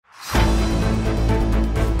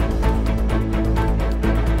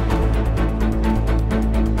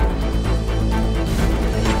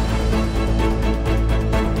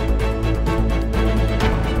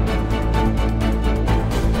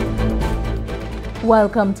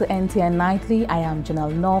Welcome to NTN Nightly. I am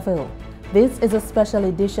Janelle Norville. This is a special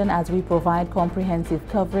edition as we provide comprehensive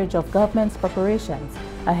coverage of government's preparations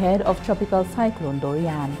ahead of Tropical Cyclone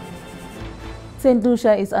Dorian. St.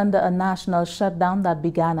 Lucia is under a national shutdown that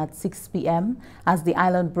began at 6 p.m. as the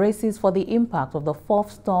island braces for the impact of the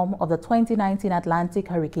fourth storm of the 2019 Atlantic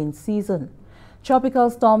hurricane season.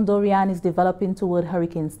 Tropical Storm Dorian is developing toward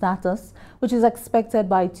hurricane status, which is expected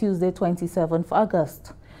by Tuesday, 27th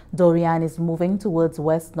August. Dorian is moving towards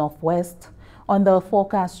west-northwest. On the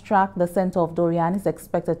forecast track, the center of Dorian is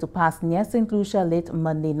expected to pass near St. Lucia late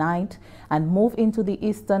Monday night and move into the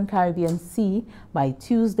eastern Caribbean Sea by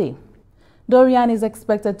Tuesday. Dorian is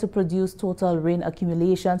expected to produce total rain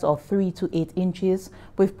accumulations of 3 to 8 inches,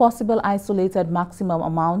 with possible isolated maximum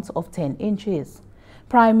amounts of 10 inches.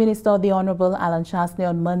 Prime Minister the Honorable Alan Chastney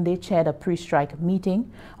on Monday chaired a pre-strike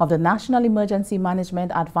meeting of the National Emergency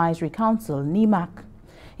Management Advisory Council, NEMAC.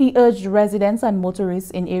 He urged residents and motorists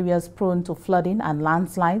in areas prone to flooding and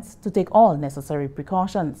landslides to take all necessary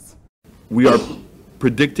precautions. We are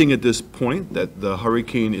predicting at this point that the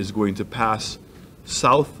hurricane is going to pass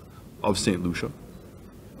south of St. Lucia,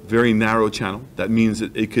 very narrow channel. That means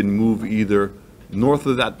that it can move either north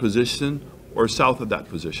of that position or south of that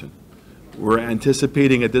position. We're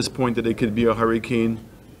anticipating at this point that it could be a hurricane,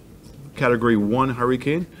 Category 1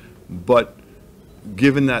 hurricane, but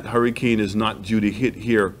given that hurricane is not due to hit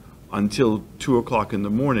here until 2 o'clock in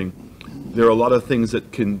the morning, there are a lot of things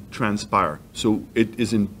that can transpire. So it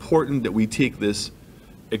is important that we take this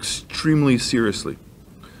extremely seriously.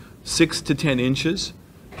 6 to 10 inches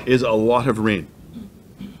is a lot of rain.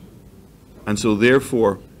 And so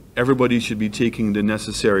therefore, everybody should be taking the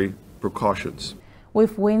necessary precautions.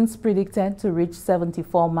 With winds predicted to reach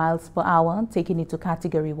 74 miles per hour, taking it to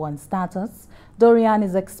Category 1 status, Dorian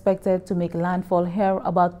is expected to make landfall here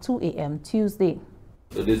about 2 a.m. Tuesday.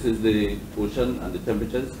 So this is the ocean and the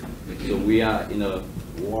temperatures. So we are in a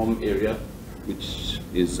warm area, which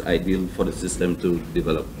is ideal for the system to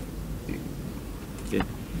develop. Okay.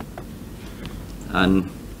 And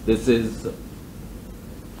this is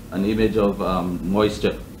an image of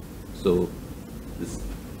moisture. So this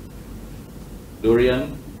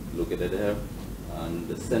Dorian, look at it here, and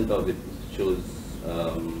the center of it shows,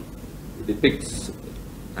 depicts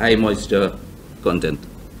high moisture content,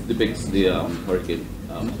 depicts the hurricane,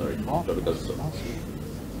 tropical storm.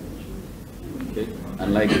 Okay.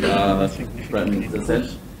 And like Prime Minister said,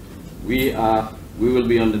 we will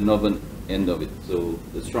be on the northern end of it. So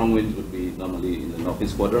the strong winds would be normally in the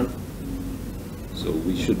northeast quadrant. So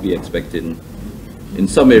we should be expecting, in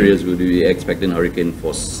some areas, we'll be expecting hurricane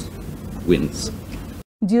force winds.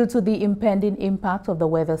 Due to the impending impact of the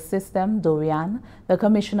weather system, Dorian, the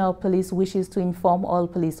Commissioner of Police wishes to inform all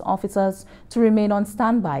police officers to remain on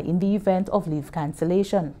standby in the event of leave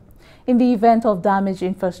cancellation. In the event of damaged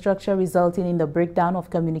infrastructure resulting in the breakdown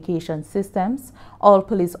of communication systems, all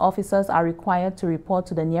police officers are required to report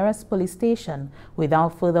to the nearest police station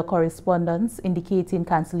without further correspondence indicating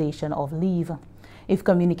cancellation of leave. If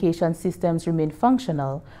communication systems remain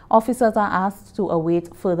functional, officers are asked to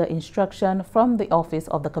await further instruction from the Office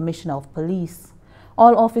of the Commissioner of Police.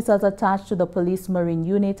 All officers attached to the Police Marine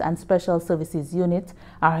Unit and Special Services Unit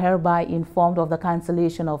are hereby informed of the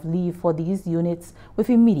cancellation of leave for these units with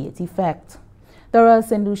immediate effect. The Royal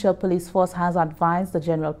St. Lucia Police Force has advised the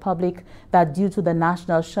general public that due to the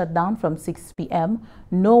national shutdown from 6 p.m.,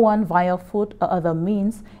 no one via foot or other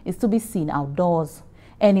means is to be seen outdoors.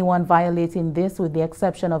 Anyone violating this, with the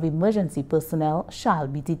exception of emergency personnel, shall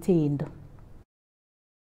be detained.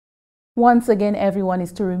 Once again, everyone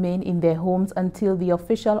is to remain in their homes until the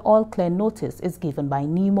official all-clear notice is given by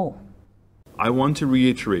NEMO. I want to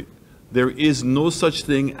reiterate, there is no such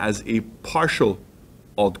thing as a partial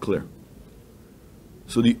all-clear.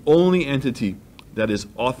 So the only entity that is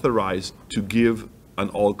authorized to give an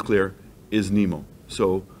all-clear is NEMO.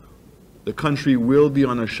 So the country will be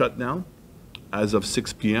on a shutdown as of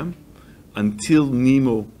 6 p.m. until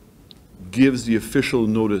NEMO gives the official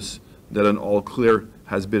notice that an all-clear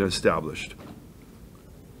has been established.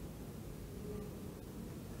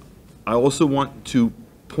 I also want to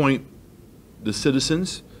point the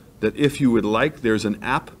citizens that if you would like, there's an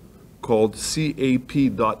app called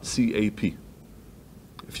cap.cap.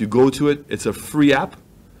 If you go to it, it's a free app,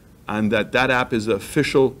 and that app is the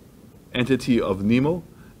official entity of NEMO,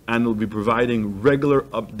 and will be providing regular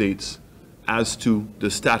updates as to the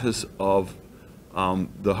status of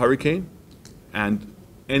the hurricane and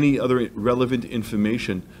any other relevant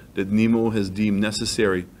information that NEMO has deemed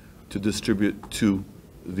necessary to distribute to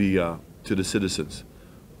the citizens.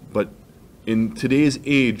 But in today's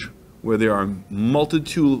age, where there are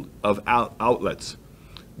multitude of outlets,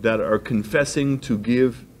 that are confessing to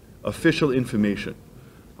give official information.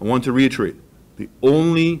 I want to reiterate, the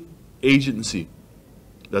only agency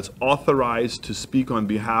that's authorized to speak on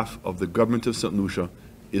behalf of the government of St. Lucia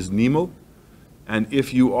is NEMO. And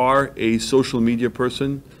if you are a social media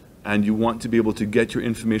person and you want to be able to get your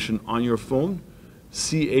information on your phone,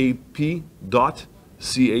 cap.cap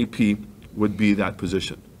would be that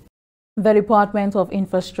position. The Department of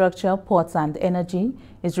Infrastructure, Ports and Energy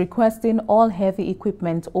is requesting all heavy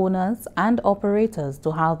equipment owners and operators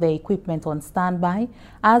to have their equipment on standby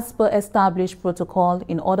as per established protocol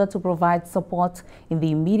in order to provide support in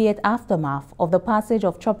the immediate aftermath of the passage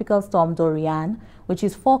of Tropical Storm Dorian, which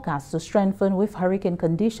is forecast to strengthen with hurricane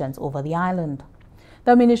conditions over the island.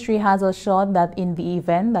 The ministry has assured that in the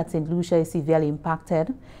event that St. Lucia is severely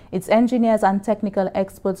impacted, its engineers and technical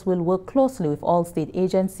experts will work closely with all state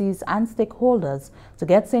agencies and stakeholders to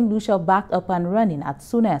get St. Lucia back up and running at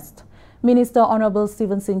soonest. Minister Honorable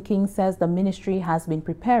Stevenson King says the ministry has been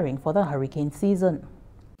preparing for the hurricane season.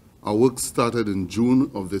 Our work started in June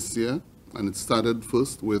of this year, and it started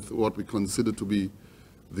first with what we consider to be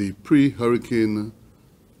the pre-hurricane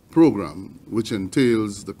program, which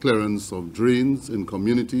entails the clearance of drains in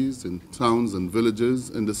communities, in towns and villages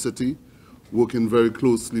in the city, working very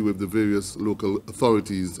closely with the various local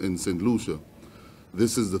authorities in St. Lucia.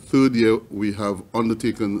 This is the third year we have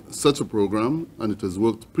undertaken such a program, and it has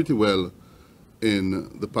worked pretty well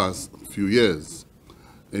in the past few years.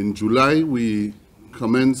 In July, we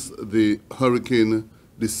commenced the hurricane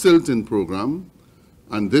desilting program,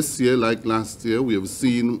 and this year, like last year, we have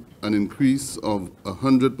seen an increase of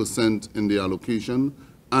 100% in the allocation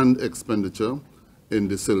and expenditure in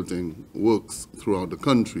desilting works throughout the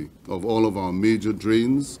country of all of our major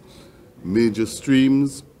drains, major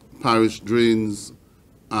streams, parish drains,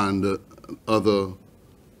 and other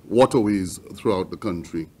waterways throughout the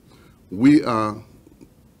country. We are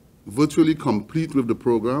virtually complete with the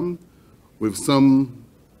program, with some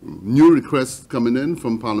new requests coming in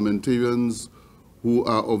from parliamentarians who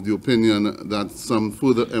are of the opinion that some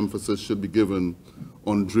further emphasis should be given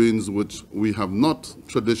on drains which we have not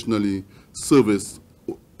traditionally serviced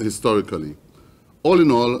historically. All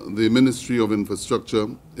in all, the Ministry of Infrastructure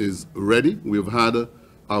is ready. We've had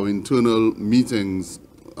our internal meetings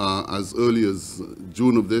as early as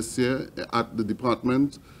June of this year at the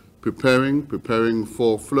department, preparing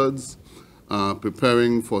for floods,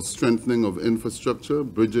 preparing for strengthening of infrastructure,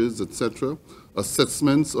 bridges, etc.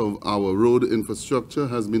 Assessments of our road infrastructure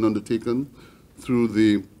has been undertaken through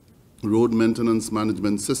the road maintenance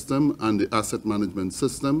management system and the asset management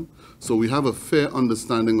system. So we have a fair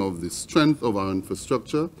understanding of the strength of our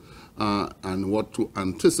infrastructure and what to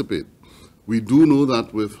anticipate. We do know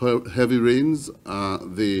that with heavy rains,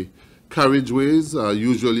 the carriageways are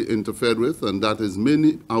usually interfered with, and that is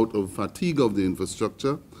mainly out of fatigue of the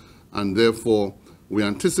infrastructure, and therefore we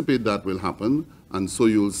anticipate that will happen. And so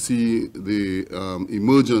you'll see the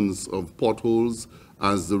emergence of potholes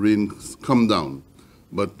as the rains come down.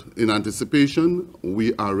 But in anticipation,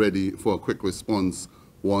 we are ready for a quick response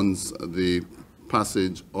once the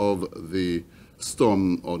passage of the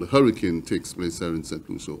storm or the hurricane takes place here in St.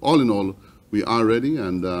 Lucia. All in all, we are ready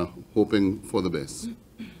and hoping for the best.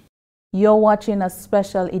 You're watching a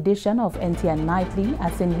special edition of NTN Nightly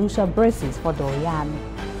as St. Lucia braces for Dorian.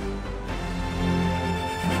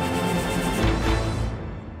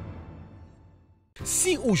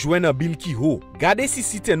 Si ou jwen un bil ki ho, gade si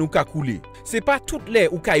siten ou ka koule. Se pa tout le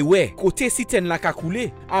ou ka ywe, kote siten la ka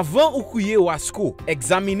koule. Avant ou kouye wasko,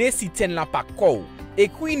 examine siten la pa kou.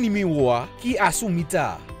 Ekwi nimiwo a ki asou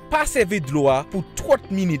mita. Pa seve dlo a pou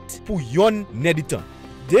 30 minit pou yon neditan.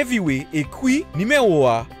 Deviwe ekwi numéro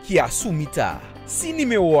a ki asou mita. Si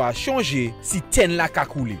numéro a chanje, siten la ka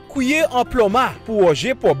koule. Kouye en ploma pou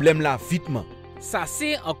oje problem la vitman. Sa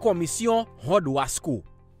se en komisyon Hod Wasko.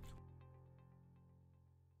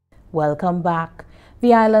 Welcome back.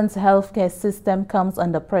 The island's healthcare system comes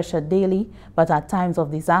under pressure daily, but at times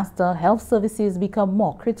of disaster, health services become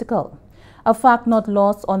more critical. A fact not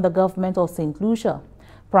lost on the government of St. Lucia.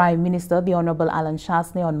 Prime Minister, the Honorable Alan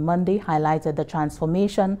Shasney, on Monday highlighted the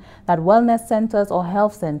transformation that wellness centers or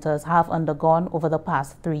health centers have undergone over the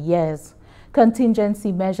past 3 years.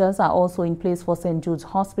 Contingency measures are also in place for St. Jude's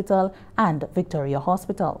Hospital and Victoria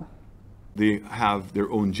Hospital. They have their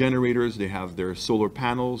own generators, they have their solar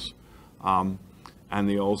panels, and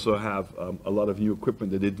they also have a lot of new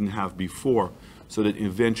equipment that they didn't have before, so that in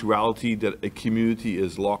eventuality that a community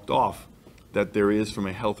is locked off, that there is, from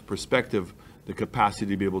a health perspective, the capacity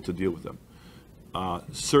to be able to deal with them.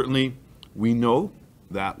 Certainly, we know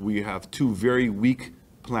that we have 2 very weak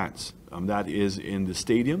plants. That is in the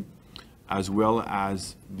stadium, as well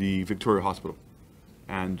as the Victoria Hospital.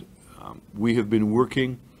 And we have been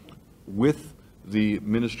working with the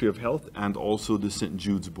Ministry of Health and also the St.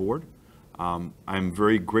 Jude's Board. I'm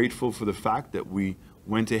very grateful for the fact that we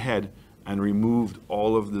went ahead and removed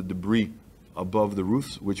all of the debris above the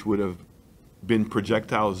roofs, which would have been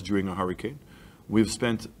projectiles during a hurricane. We've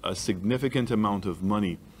spent a significant amount of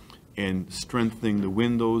money in strengthening the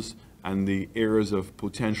windows and the areas of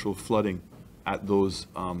potential flooding at those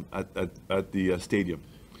at the stadium.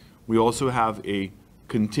 We also have a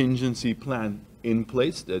contingency plan in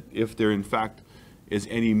place that if there in fact is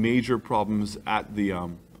any major problems at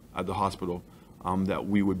the hospital, that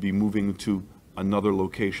we would be moving to another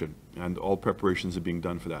location, and all preparations are being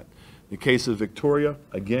done for that. In the case of Victoria,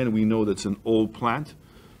 again, we know that's an old plant,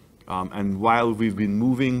 and while we've been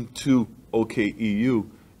moving to OKEU,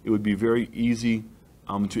 it would be very easy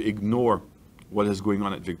to ignore what is going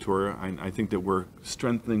on at Victoria. I think that we're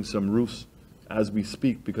strengthening some roofs as we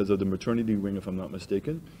speak because of the maternity wing, if I'm not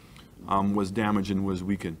mistaken, was damaged and was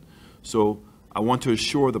weakened. So I want to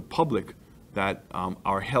assure the public that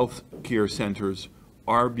our health care centers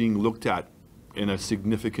are being looked at in a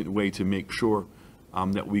significant way to make sure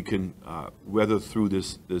that we can weather through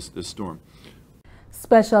this storm.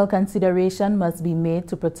 Special consideration must be made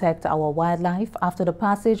to protect our wildlife after the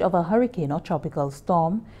passage of a hurricane or tropical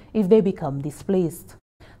storm if they become displaced.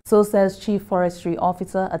 So says Chief Forestry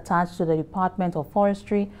Officer attached to the Department of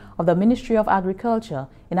Forestry of the Ministry of Agriculture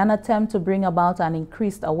in an attempt to bring about an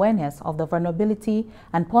increased awareness of the vulnerability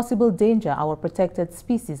and possible danger our protected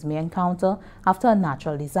species may encounter after a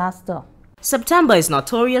natural disaster. September is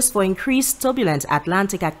notorious for increased turbulent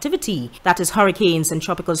Atlantic activity, that is hurricanes and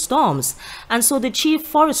tropical storms, and so the Chief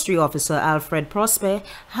Forestry Officer Alfred Prosper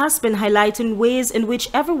has been highlighting ways in which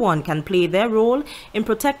everyone can play their role in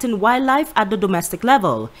protecting wildlife at the domestic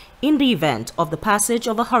level in the event of the passage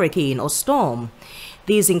of a hurricane or storm.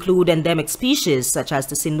 These include endemic species such as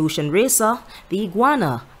the St. Lucian racer, the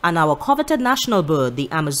iguana, and our coveted national bird, the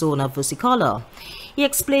Amazona versicolor. He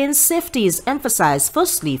explains safety is emphasized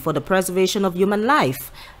firstly for the preservation of human life,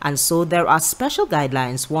 and so there are special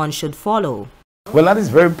guidelines one should follow. Well, that is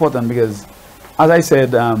very important because, as I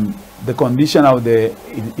said, the condition out there,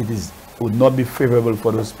 would not be favorable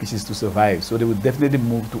for those species to survive. So they would definitely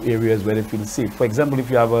move to areas where they feel safe. For example, if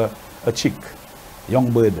you have a chick, young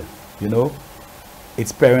bird, you know,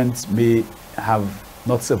 its parents may have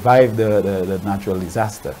not survived the natural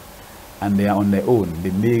disaster, and they are on their own.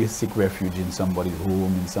 They may seek refuge in somebody's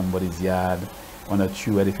home, in somebody's yard, on a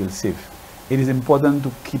tree where they feel safe. It is important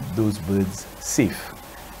to keep those birds safe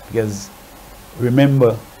because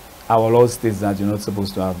remember, our law states that you're not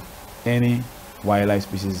supposed to have any wildlife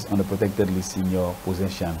species on the protected list in your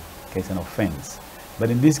possession. It's an offense.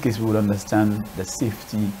 But in this case, we would understand the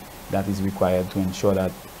safety that is required to ensure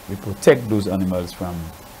that we protect those animals from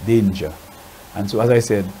danger. And so, as I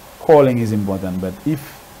said, calling is important, but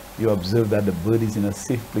if you observe that the bird is in a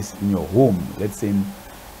safe place in your home, let's say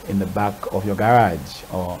in the back of your garage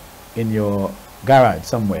or in your garage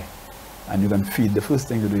somewhere, and you can feed, the first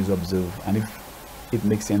thing to do is observe. And if it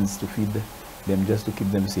makes sense to feed them, just to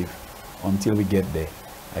keep them safe until we get there.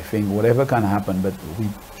 I think whatever can happen, but we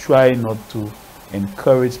try not to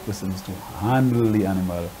encourage persons to handle the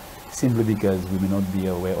animal simply because we may not be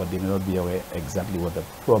aware, or they may not be aware exactly what the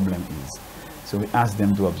problem is. So we ask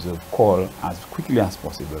them to observe, call as quickly as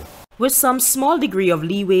possible. With some small degree of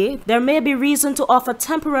leeway, there may be reason to offer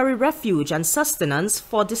temporary refuge and sustenance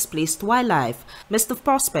for displaced wildlife. Mr.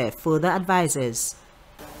 Prosper further advises.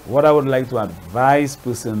 What I would like to advise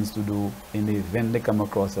persons to do in the event they come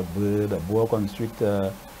across a bird, a boa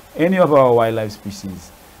constrictor, any of our wildlife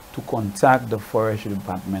species, to contact the forestry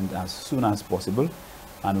department as soon as possible,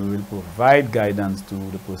 and we will provide guidance to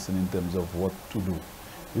the person in terms of what to do.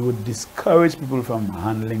 We would discourage people from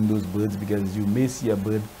handling those birds because you may see a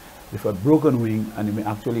bird with a broken wing and you may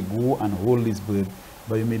actually go and hold this bird,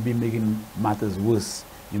 but you may be making matters worse.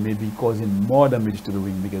 You may be causing more damage to the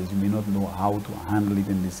wing because you may not know how to handle it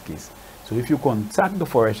in this case. So if you contact the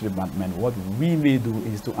forestry department, what we may do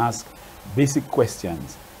is to ask basic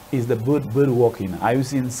questions. Is the bird walking? Are you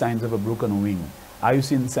seeing signs of a broken wing? Are you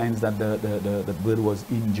seeing signs that the bird was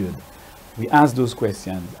injured? We ask those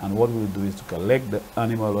questions, and what we'll do is to collect the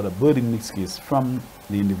animal, or the bird in this case, from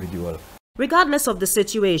the individual. Regardless of the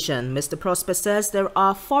situation, Mr. Prosper says there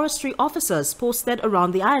are forestry officers posted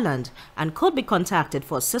around the island and could be contacted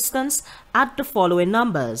for assistance at the following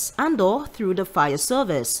numbers and/or through the fire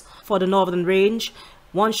service. For the Northern Range,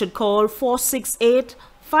 one should call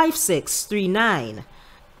 468-5639.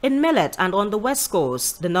 In Millet and on the West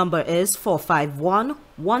Coast, the number is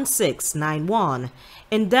 451-1691.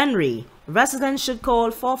 In Dennery, residents should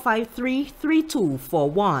call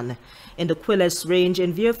 453-3241. In the Quilles range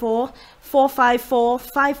in Vieux-Fort,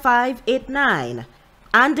 454-5589.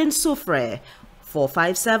 And in Soufrière,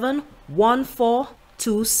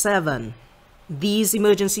 457-1427. These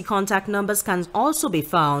emergency contact numbers can also be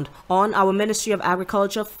found on our Ministry of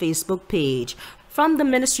Agriculture Facebook page. From the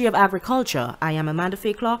Ministry of Agriculture, I am Amanda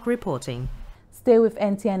Faye Clark reporting. Stay with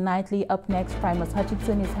NTN Nightly. Up next, Primus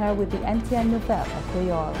Hutchinson is here with the NTN Nouvelle at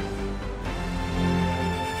Creole.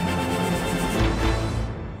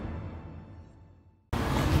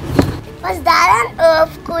 Was that an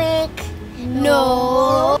earthquake?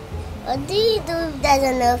 No. What do you do if there's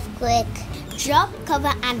an earthquake? Drop,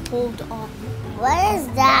 cover, and hold on. What does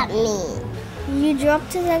that mean? You drop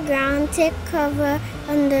to the ground, take cover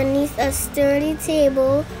underneath a sturdy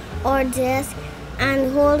table or desk,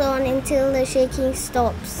 and hold on until the shaking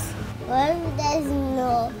stops. What if there's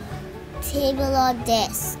no table or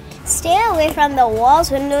desk? Stay away from the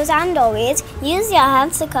walls, windows, and doorways. Use your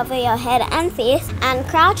hands to cover your head and face, and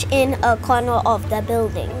crouch in a corner of the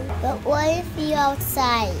building. But what if you're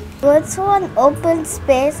outside? Go to an open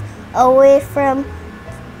space away from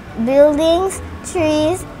buildings,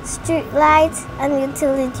 trees, street lights, and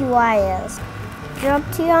utility wires. Drop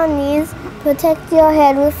to your knees, protect your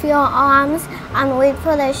head with your arms, and wait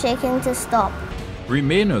for the shaking to stop.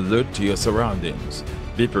 Remain alert to your surroundings.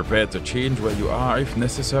 Be prepared to change where you are if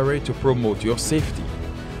necessary to promote your safety.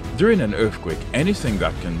 During an earthquake, anything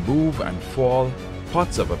that can move and fall,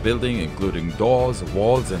 parts of a building including doors,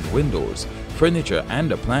 walls, and windows, furniture,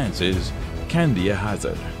 and appliances, can be a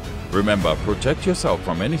hazard. Remember, protect yourself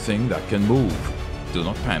from anything that can move. Do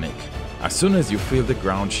not panic. As soon as you feel the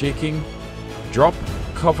ground shaking, drop,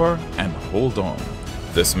 cover, and hold on.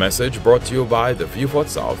 This message brought to you by the Vieux-Fort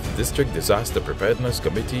South District Disaster Preparedness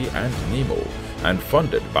Committee and NEMO, and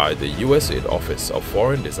funded by the USAID Office of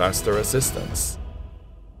Foreign Disaster Assistance.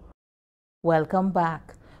 Welcome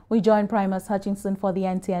back. We join Primus Hutchinson for the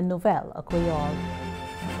NTN Nouvelle à Creole.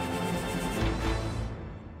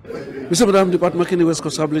 Monsieur, Madame, département qui est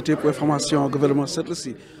responsabilité pour l'information gouvernement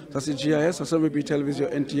cette-ci. Ça c'est GIS, ça c'est puis télévision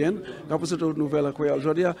NTN. Quand vous êtes nouvelle à Creole,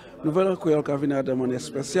 aujourd'hui, nouvelle à Creole qui vient de manière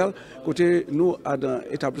spéciale. Côté nous, à un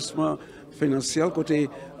établissement financier, côté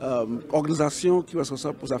organisation qui est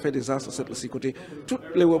responsable pour affaires des désastres cette-ci. Côté tous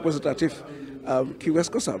les représentatifs qui est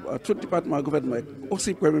responsable, tout département du gouvernement,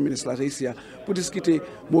 aussi Premier ministre là ici, pour discuter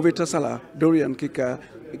mauvais temps ça là, Dorian qui a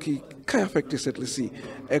affecté cette-ci.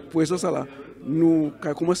 Et pour ça là, nous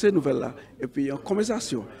avons commencé une nouvelle là, et puis en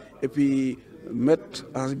conversation, et puis mettre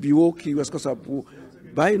un bureau qui est responsable pour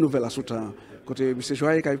bailler une nouvelle à ce temps. Côté M.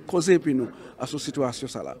 Joye qui a causé puis nous à cette situation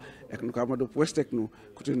ça là, et que nous avons de poster nous,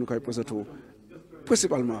 côté nous avons présenté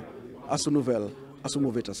principalement à ce nouvelle, à ce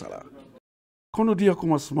mauvais temps ça là. Quand nous dit au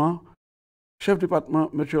commencement, chef département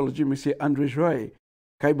météorologie M. André Joye,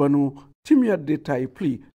 qui a nous timide détail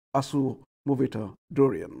pli à ce mauvais temps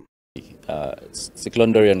Dorian.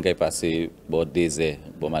 Cyclone Dorian qui est passé bon désert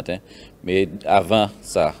bon matin, mais avant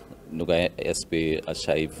ça, nous avons espéré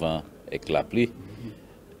achat vent avec la pluie.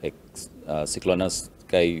 Cyclone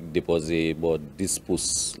qui a déposé bon 10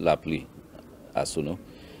 pouces la pluie à Sounou,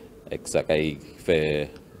 et ça qui a fait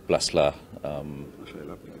place là,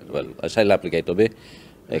 achat la pluie qui est tombé,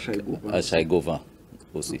 achat vent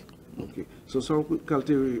aussi. Ok. So, ça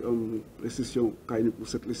qualité restriction qu'il pour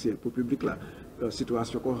cette lycée pour public là,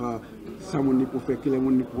 situation qu'on a, ça mon pour faire qu'il est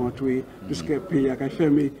mon pour entrer, puisque pays a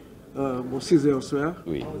fermé bon 6 heures soir.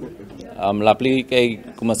 Oui. La pluie qui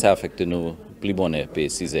commence à affecter nous plus bonne pour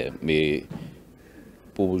 6 heures, mais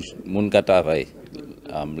pour mon qui travaille,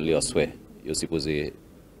 les soirs, il supposé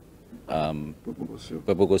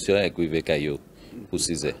proportion équivalente pour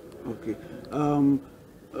 6 heures. Ok.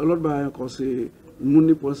 L'autre bail encore c'est mon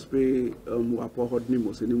ne pense pas rapport au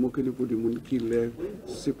niveau, c'est niveau que pour des monde qui lève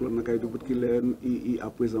cyclone qui de qui lève et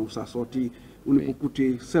à présent ça sorti on ne peut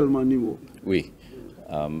coûter seulement niveau. Oui.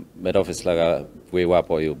 Mais office là pour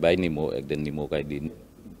rapport au bail niveau avec des niveau qui dit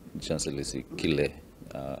chancelier qui le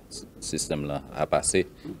système là a passé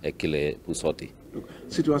et qui est pour sortir.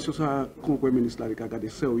 Situation ça comme Premier ministre là qui a gardé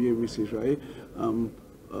sérieux monsieur Joye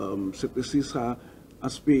c'est aussi ça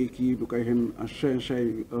aspect qui nous a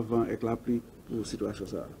cherché avant avec la pluie pour situation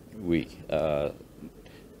ça. Oui,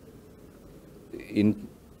 in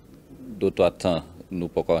d'autres temps nous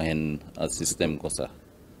pas un système comme ça.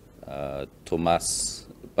 Thomas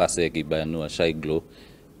passé qui ba nous à chaque glo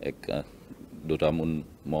et d'autres monde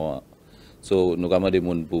moi so nous avons des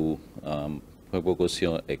monde pour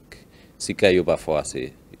précaution et si caillou parfois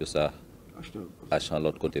c'est ça acheter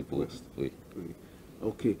l'autre côté pour oui.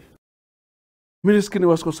 OK. Ministre qui est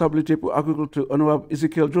responsabilité pour l'agriculture, honorable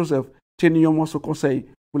Ezekiel Joseph, tenir son conseil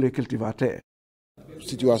pour les cultivateurs.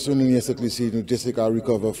 situation nous cette ici nous déjà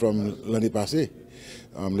recover from l'année passée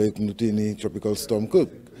nous teni tropical storm Cook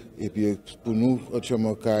et puis pour nous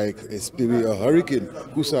autrement qu'à espérer un hurricane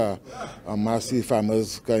pour ça massive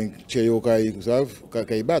farmers quand cheo kai vous savez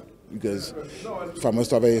kai bat because farmers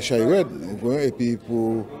travaillent chaque et puis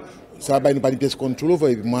pour ça va nous pas de pièce contrôle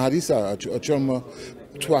et puis moi dit ça autrement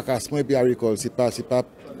trois cassements et puis agricole c'est pas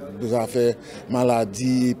des affaires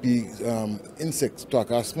maladies et puis insectes trois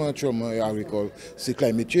cassements autrement et agricole c'est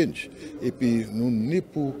climate change et puis nous ni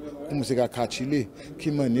pour commencer à catcher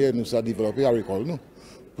qui manière nous ça développer agricole nous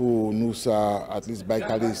pour nous ça at least by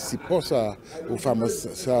qualité support ça aux femmes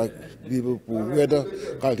ça vivre pour weather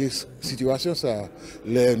qualité situation ça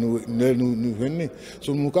les nous venir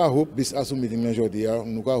so nous ka hope this as meeting aujourd'hui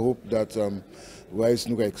nous ka hope that wise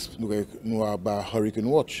nous about hurricane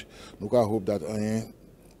watch nous ka hope that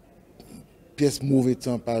pièce mauvais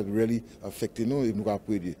temps pas really affecter nous et nous ka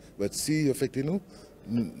prédire but si affecter nous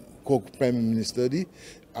comme prime minister dit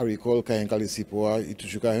I recall quand il support it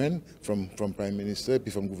toujours from prime minister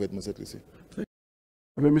puis from gouvernement cette ici.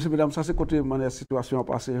 Monsieur mesdames ça c'est côté manière situation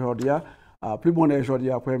passée aujourd'hui plus bon aujourd'hui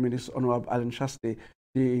premier ministre honorable Alain Chaste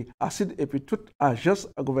et acide et puis toute agence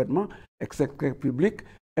gouvernement secteur public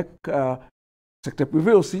et secteur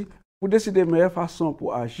privé aussi pour décider meilleure façon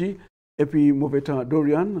pour agir et puis mauvais temps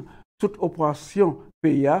Dorian toute opération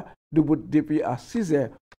pays depuis à 6h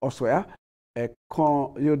au soir et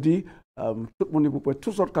quand il dit tout le monde peut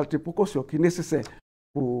toutes sortes de qualités de précautions qui sont nécessaires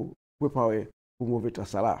pour préparer pour mauvais temps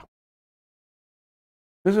ça là.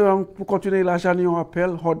 Pour continuer la journée, on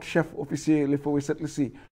appelle le chef officier les forêts cette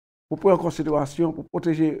ici pour prendre en considération pour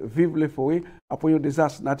protéger vivre les forêts après un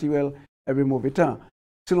désastre naturel et bien mauvais temps.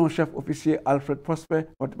 Selon le chef officier Alfred Prosper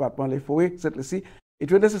au département des forêts cette ici,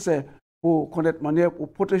 il est nécessaire pour connaître manière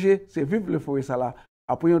pour protéger ces vivre les forêts ça là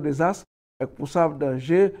après un désastre et pour savoir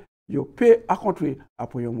danger yo peut accomplir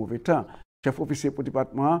après un mauvais temps. Chef officier pour le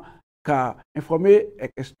département a informé et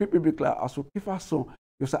expliqué public là à ce qui façon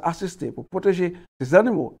yo ça assister pour protéger ces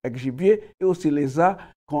animaux avec gibier et aussi les arts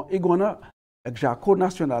quand igona avec jaco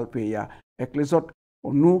national pays et les autres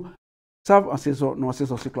nous savent en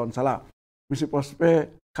saison cyclone ça là. Monsieur Prosper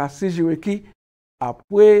Kassi qui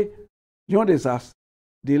après un désastre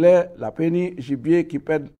délai la peine gibier qui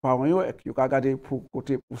perd par yo et qui a gardé pour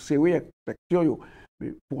côté pour serrer protection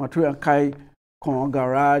pour entrer en caille comme un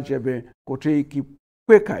garage et bien côté qui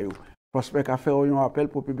peut caillou Prosper a fait un appel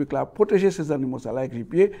pour le public là protéger ces animaux là avec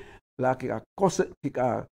gibier là qui a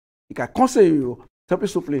conseillé ça peut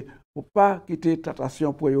souffler pour pas quitter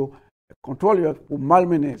tentation pour yo contrôle pour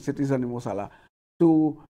malmener ces animaux là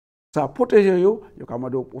tout ça protéger yo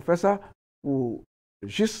kamado pour faire ça pour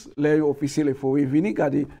juste les officiers les forêts venir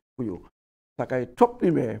garder pour yo ça ka top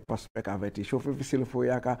numéro Prosper averti chef officier les forêts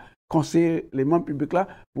a conseiller les membres publics là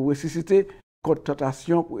pour ressusciter contre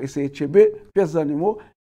tentation pour essayer de tuer pièces d'animaux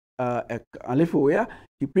en les forêts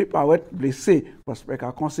qui peut paraître blessé Prosper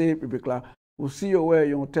a conseiller public là aussi ouais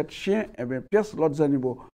une tête chien et bien pièces l'autres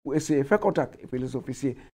animaux pour essayer de faire contact et puis les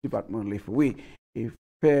officiers du département les forêts et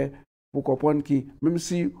faire pour comprendre que même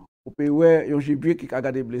si on peut ouais un gibier qui a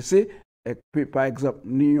gardé blessé et puis par exemple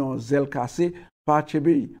ni un zèle cassé pas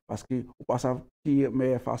chébé parce que on pas savoir qui est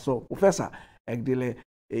meilleure façon pour faire ça avec délai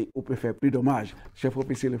et on peut faire plus de dommages. Chef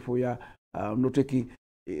officier les forêts noté que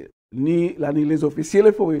ni les officiers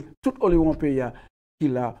les forêts tout au niveau pays qui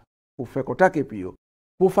là pour faire contact et puis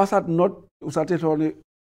pour façade note vous ça tourné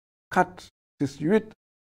 468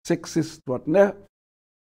 5639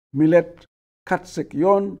 millet 45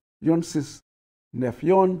 yon 6 9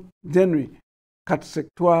 yon denry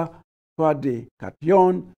 453 3D 4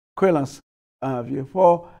 yon Quelance 1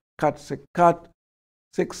 454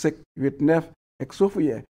 6589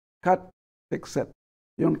 Exofouye 467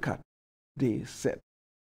 yon 4 D7.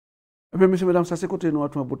 Bien, messieurs, mesdames, ça c'est côté nous à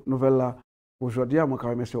votre nouvelle là aujourd'hui. Moi,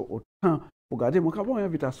 quand même, autant pour garder mon cabon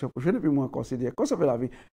invitation pour je ne puis moi considérer qu'on fait la vie.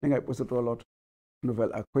 N'engaye pour cette autre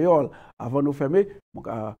nouvelle à créole. Avant de nous fermer,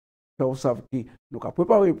 moi, faire savoir qui nous a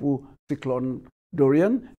préparé pour cyclone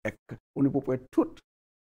Dorian et on est pour prendre toute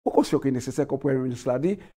précaution qui est nécessaire comme Premier ministre l'a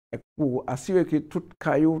dit pour assurer que tout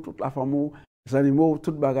caillou, toute la famille, les animaux,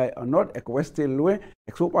 toute bagaille en ordre et que rester loin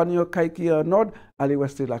et que si vous pas de caille qui est en ordre, allez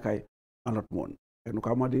rester la caille en notre monde. Et nous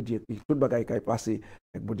avons dit que toute bagaille qui est passée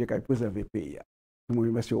et que vous avez préservé le pays. Nous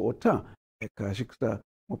remercions autant et que je peux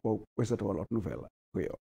présenter l'autre nouvelle.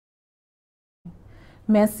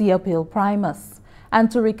 Merci, Appeal Primus. And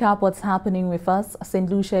to recap what's happening with us, St.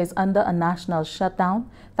 Lucia is under a national shutdown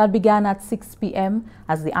that began at 6 p.m.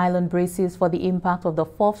 as the island braces for the impact of the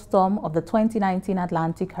fourth storm of the 2019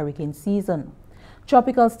 Atlantic hurricane season.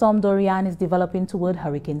 Tropical Storm Dorian is developing toward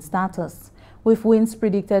hurricane status. With winds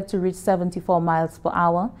predicted to reach 74 miles per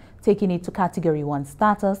hour, taking it to Category 1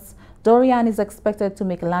 status, Dorian is expected to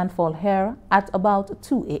make landfall here at about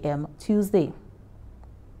 2 a.m. Tuesday.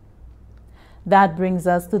 That brings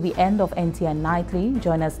us to the end of NTN Nightly.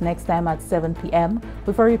 Join us next time at 7 p.m.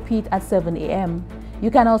 with a repeat at 7 a.m.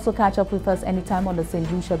 You can also catch up with us anytime on the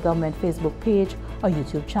St. Lucia Government Facebook page or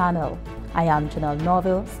YouTube channel. I am Janelle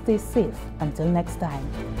Norville. Stay safe. Until next time.